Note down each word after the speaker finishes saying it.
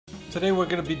Today we're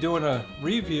going to be doing a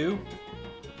review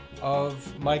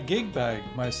of my gig bag,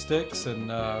 my sticks and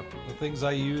the things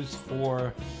I use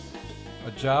for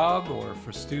a job or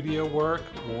for studio work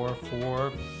or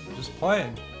for just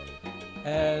playing.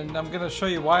 And I'm going to show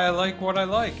you why I like what I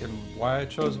like and why I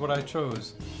chose what I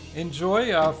chose.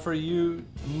 Enjoy. For you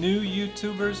new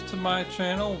YouTubers to my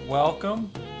channel,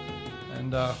 welcome,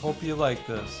 and hope you like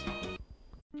this.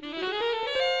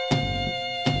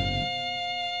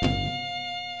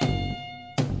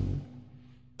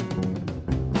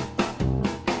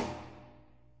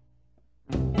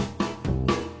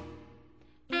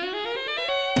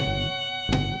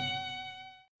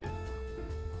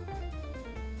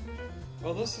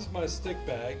 Well, this is my stick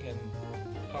bag and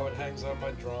how it hangs on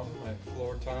my drum, my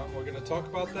floor tom. We're going to talk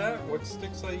about that, what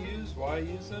sticks I use, why I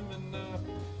use them, and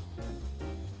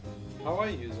how I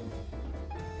use them.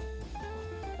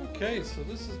 Okay, so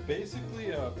this is basically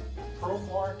a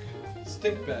ProMark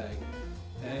stick bag.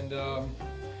 And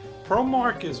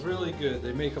ProMark is really good.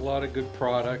 They make a lot of good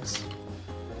products.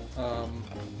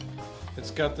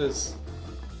 It's got this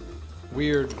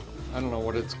weird, I don't know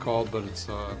what it's called, but it's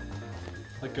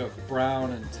like a brown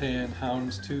and tan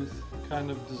houndstooth kind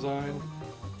of design.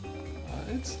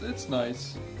 It's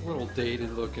nice, a little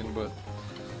dated looking, but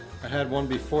I had one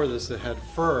before this that had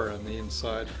fur on the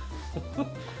inside.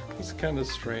 It's kind of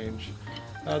strange.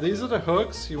 These are the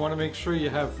hooks. You want to make sure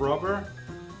you have rubber.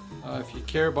 If you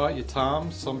care about your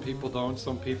toms, some people don't.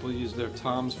 Some people use their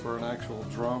toms for an actual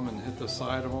drum and hit the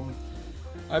side of them.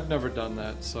 I've never done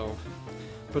that, so.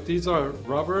 But these are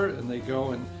rubber and they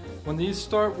go in. When these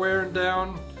start wearing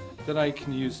down, then I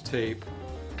can use tape.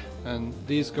 And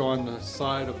these go on the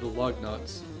side of the lug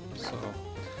nuts. So,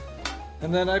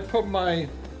 and then I put my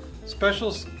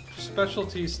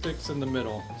specialty sticks in the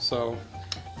middle. So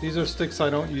these are sticks I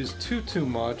don't use too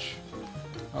much.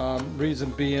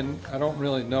 Reason being, I don't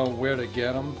really know where to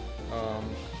get them.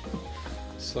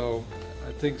 So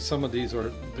I think some of these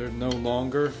they're no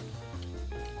longer.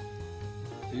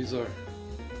 These are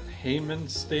Heyman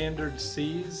Standard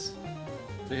C's.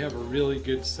 They have a really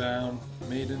good sound,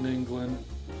 made in England.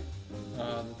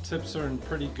 The tips are in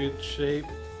pretty good shape.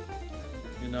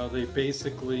 You know, they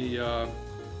basically,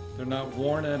 they're not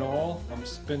worn at all. I'm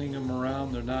spinning them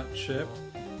around, they're not chipped.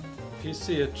 If you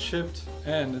see a chipped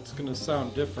end, it's going to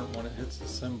sound different when it hits the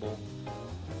cymbal.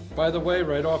 By the way,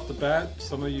 right off the bat,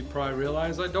 some of you probably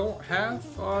realize I don't have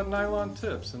nylon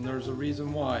tips, and there's a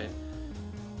reason why.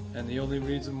 And the only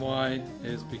reason why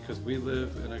is because we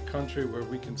live in a country where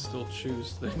we can still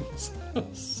choose things.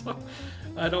 So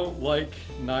I don't like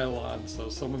nylon, so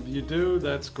some of you do,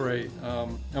 that's great.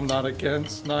 I'm not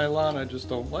against nylon, I just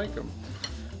don't like them.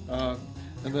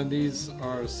 And then these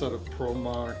are a set of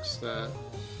ProMarks that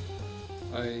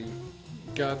I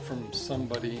got from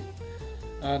somebody.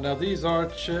 Now these are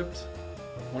chipped.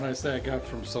 When I say I got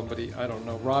from somebody, I don't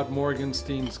know. Rod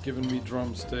Morgenstein's given me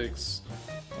drumsticks.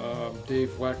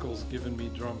 Dave Weckel's given me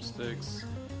drumsticks.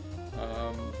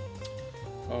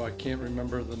 Oh, I can't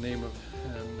remember the name of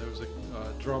him. There was a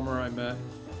drummer I met.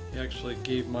 He actually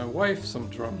gave my wife some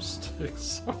drumsticks.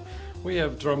 So we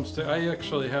have drumsticks. I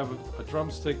actually have a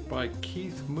drumstick by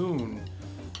Keith Moon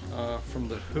from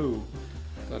The Who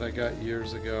that I got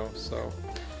years ago. So,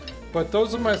 but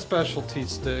those are my specialty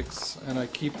sticks, and I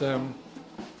keep them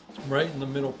right in the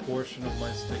middle portion of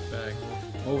my stick bag.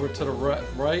 Over to the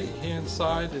right hand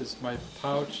side is my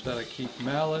pouch that I keep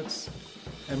mallets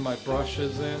and my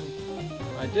brushes in.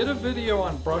 I did a video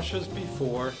on brushes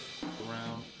before,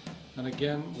 and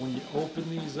again, when you open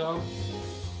these up,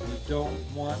 you don't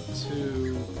want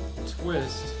to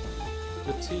twist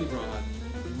the T-rod.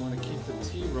 You want to keep the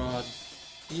T-rod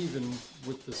even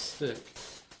with the stick,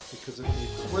 because if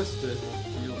you twist it,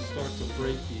 you'll start to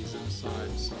break these inside.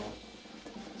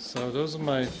 So those are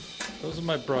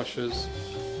my brushes.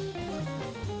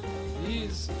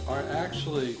 These are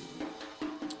actually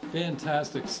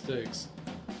fantastic sticks.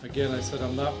 Again, I said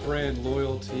I'm not brand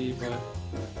loyalty, but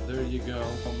there you go.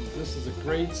 This is a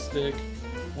great stick.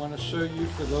 I want to show you,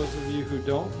 for those of you who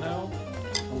don't know,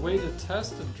 a way to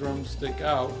test a drumstick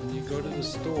out when you go to the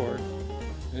store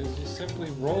is you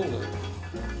simply roll it.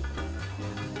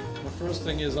 The first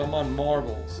thing is I'm on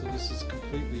marble, so this is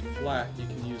completely flat. You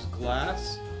can use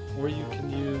glass, or you can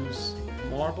use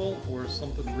marble or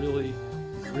something really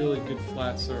good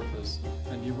flat surface.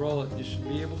 And you roll it, you should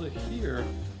be able to hear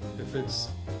if it's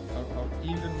an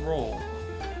even roll.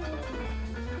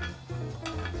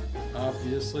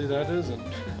 Obviously that isn't.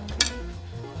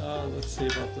 Let's see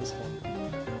about this one.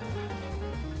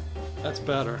 That's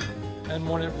better. And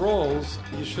when it rolls,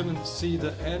 you shouldn't see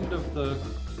the end of the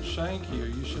shank here.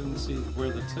 You shouldn't see where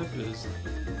the tip is.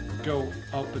 go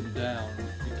up and down,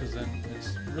 because then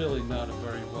it's really not a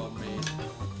very well made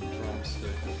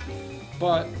drumstick.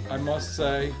 But I must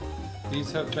say,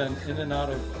 these have been in and out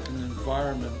of an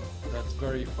environment that's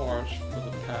very harsh for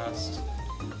the past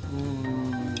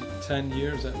 10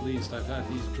 years at least. I've had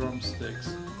these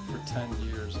drumsticks for 10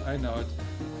 years. I know it.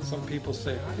 Some people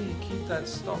say, how do you keep that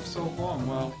stuff so long?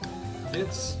 Well,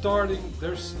 they're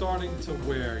starting to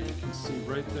wear. You can see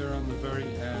right there on the very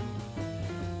end.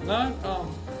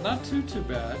 Not too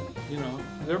bad. You know,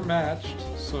 they're matched,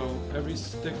 so every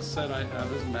stick set I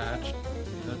have is matched.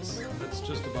 That's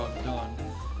just about done.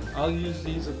 I'll use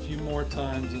these a few more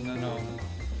times, and then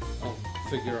I'll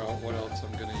figure out what else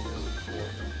I'm going to use it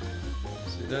for.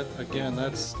 See that again?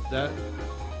 That's that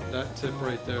tip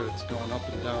right there. It's going up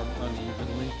and down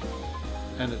unevenly,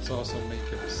 and it's also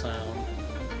making a sound.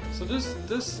 So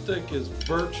this stick is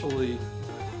virtually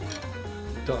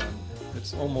done.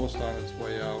 It's almost on its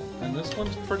way out, and this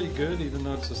one's pretty good, even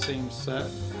though it's the same set.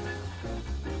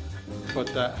 But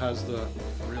that has the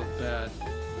real bad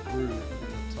groove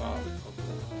in the top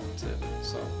of the tip.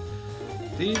 So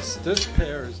this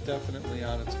pair is definitely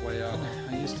on its way out.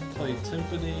 I used to play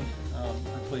timpani,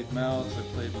 I played mallets, I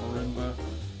played marimba.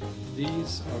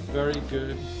 These are very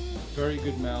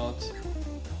good mallets.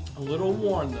 A little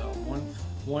worn though.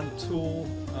 One tool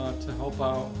to help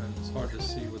out, and it's hard to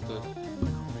see with the.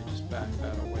 Let me just back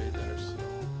that away there so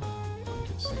you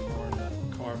can see more in that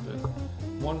carpet.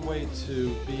 One way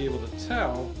to be able to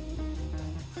tell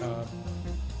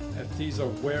if these are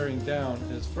wearing down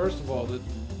is, first of all, the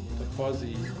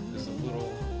fuzzy is a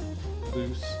little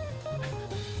loose,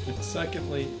 and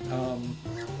secondly,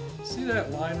 see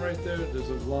that line right there? There's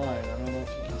a line. I don't know if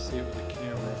you can see it with the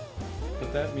camera,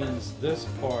 but that means this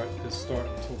part is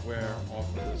starting to wear off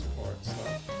of this part. So,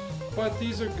 but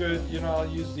these are good. You know, I'll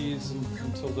use these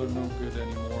until they're no good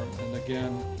anymore. And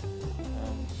again,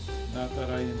 not that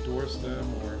I endorse them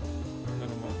or that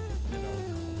I'm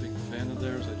a big fan of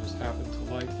theirs. I just happen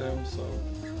to like them. So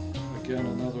again,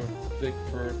 another Vic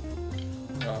Fir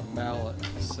mallet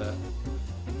set.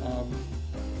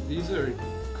 These are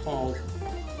called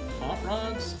hot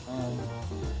rods,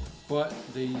 but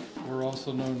they were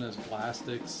also known as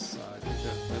plastics. I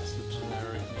think that's the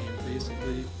generic name.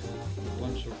 Basically, a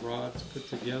bunch of rods put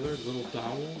together, little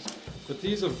dowels. But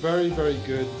these are very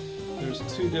good. There's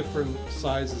two different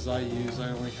sizes I use. I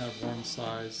only have one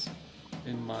size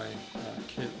in my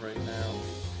kit right now.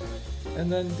 And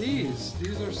then these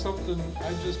are something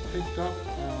I just picked up.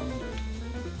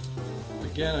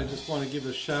 Again, I just want to give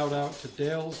a shout out to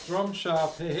Dale's Drum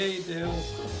Shop. Hey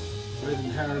Dale's, right in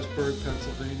Harrisburg,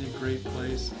 Pennsylvania, great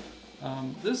place.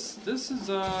 This is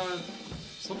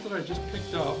something I just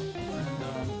picked up,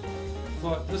 and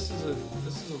thought this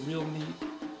is a real neat,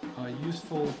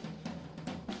 useful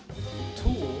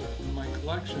tool in my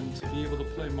collection to be able to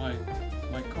play my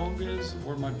congas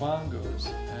or my bongos,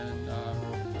 and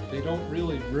they don't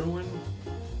really ruin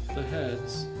the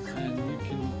heads, and you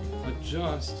can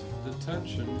adjust the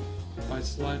tension by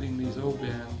sliding these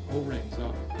O-rings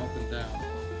up and down.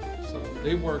 So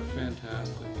they work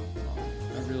fantastic.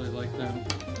 I really like them.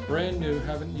 Brand new,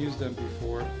 haven't used them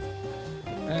before.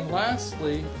 And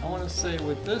lastly, I want to say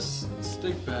with this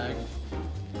stick bag,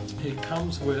 it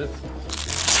comes with,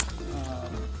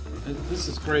 and this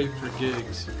is great for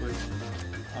gigs, but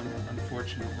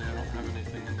unfortunately I don't have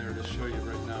anything in there to show you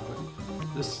right now, but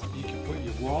this, you can put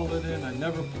your wallet in. I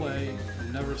never play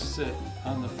and never sit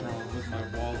on the throne with my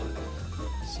wallet.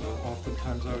 So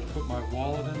oftentimes I would put my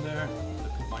wallet in there, I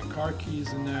put my car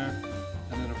keys in there,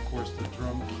 and then of course the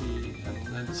drum key, and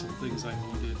then some things I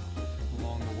needed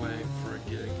along the way for a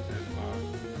gig,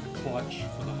 a clutch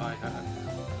for the hi-hat,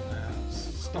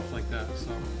 stuff like that.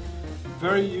 So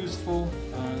very useful.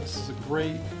 This is a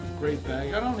great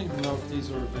bag. I don't even know if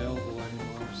these are available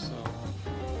anymore. So,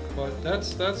 but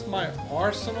that's my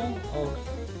arsenal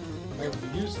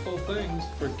of useful things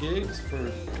for gigs,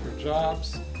 for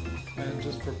jobs, and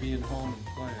just for being home and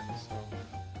playing. So,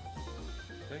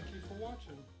 thank you for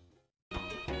watching.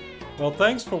 Well,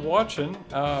 thanks for watching.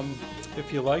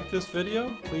 If you like this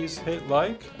video, please hit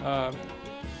like.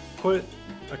 Put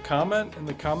a comment in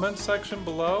the comment section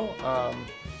below,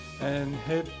 and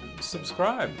hit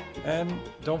subscribe. And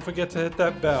don't forget to hit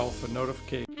that bell for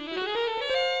notifications.